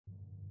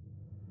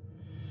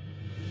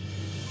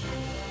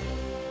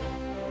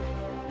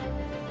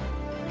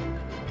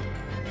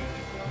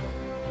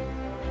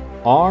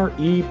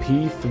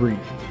REP3,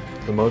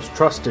 the most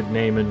trusted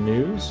name in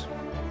news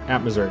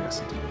at Missouri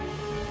S&T.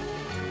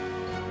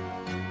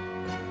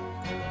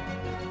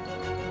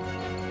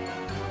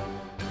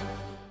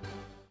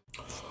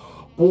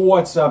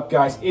 What's up,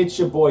 guys? It's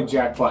your boy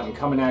Jack Button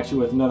coming at you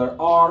with another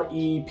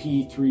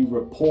REP3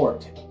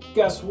 report.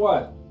 Guess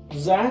what?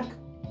 Zach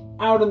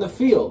out in the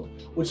field,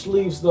 which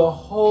leaves the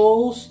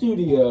whole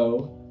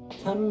studio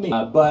to me.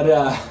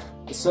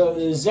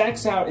 So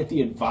Zach's out at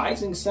the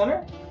advising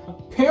center.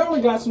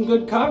 Apparently got some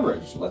good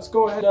coverage. Let's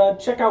go ahead and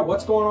check out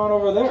what's going on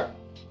over there.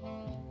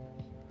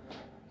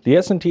 The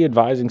S&T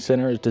Advising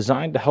Center is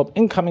designed to help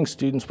incoming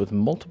students with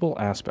multiple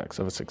aspects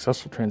of a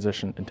successful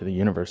transition into the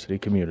university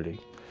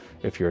community.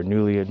 If you're a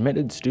newly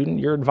admitted student,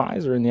 your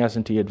advisor in the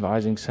S&T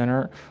Advising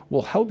Center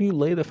will help you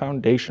lay the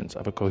foundations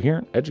of a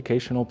coherent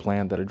educational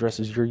plan that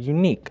addresses your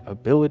unique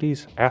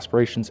abilities,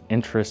 aspirations,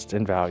 interests,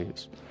 and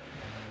values.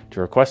 To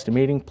request a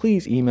meeting,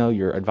 please email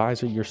your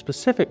advisor your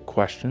specific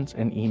questions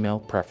and email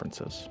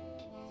preferences.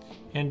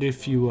 And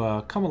if you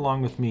come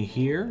along with me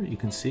here, you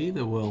can see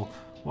that we'll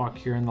walk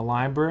here in the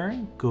library,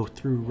 go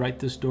through right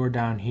this door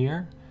down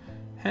here,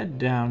 head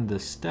down the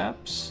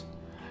steps,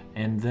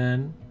 and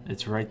then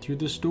it's right through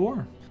this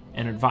door.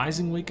 And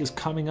Advising Week is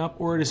coming up,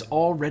 or it is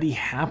already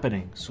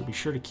happening, so be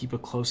sure to keep a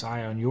close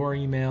eye on your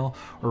email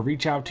or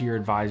reach out to your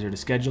advisor to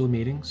schedule a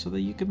meeting so that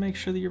you can make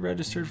sure that you're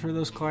registered for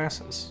those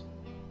classes.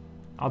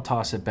 I'll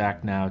toss it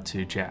back now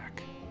to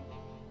Jack.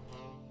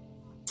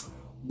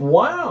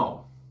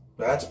 Wow,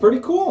 that's pretty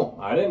cool.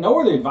 I didn't know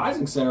where the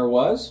advising center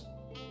was.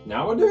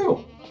 Now I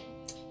do.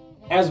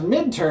 As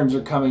midterms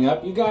are coming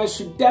up, you guys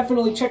should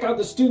definitely check out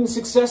the Student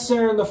Success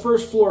Center on the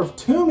first floor of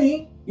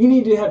Toomey. You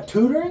need to have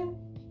tutoring?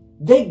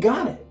 They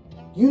got it.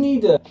 You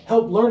need to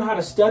help learn how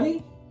to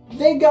study?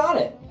 They got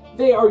it.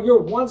 They are your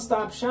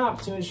one-stop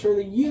shop to ensure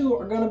that you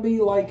are going to be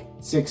like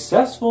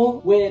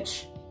successful,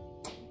 which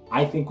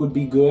I think would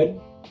be good.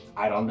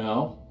 I don't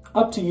know.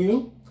 Up to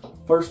you.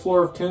 First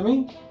floor of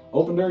Toomey,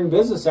 open during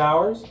business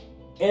hours.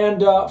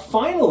 And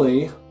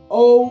finally,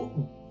 oh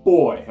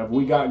boy, have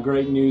we got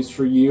great news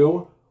for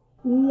you.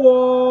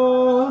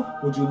 Whoa!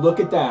 Would you look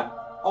at that?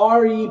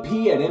 rep@mst.edu.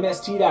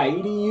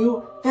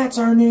 That's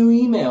our new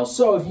email.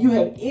 So if you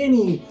have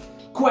any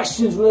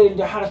questions related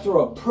to how to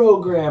throw a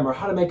program or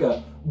how to make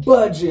a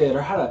budget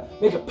or how to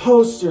make a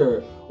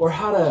poster or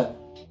how to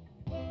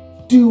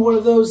do one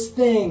of those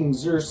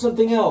things or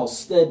something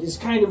else that is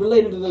kind of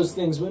related to those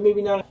things, but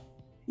maybe not,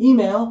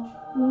 email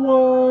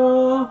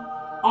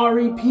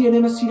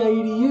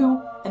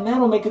rep@mst.edu, and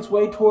that'll make its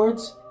way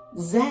towards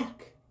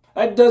Zach.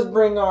 That does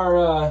bring our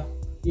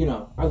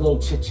our little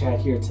chit chat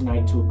here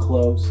tonight to a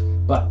close,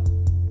 but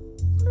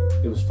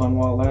it was fun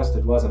while it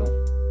lasted, wasn't it?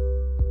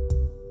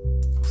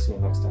 See you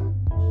next time.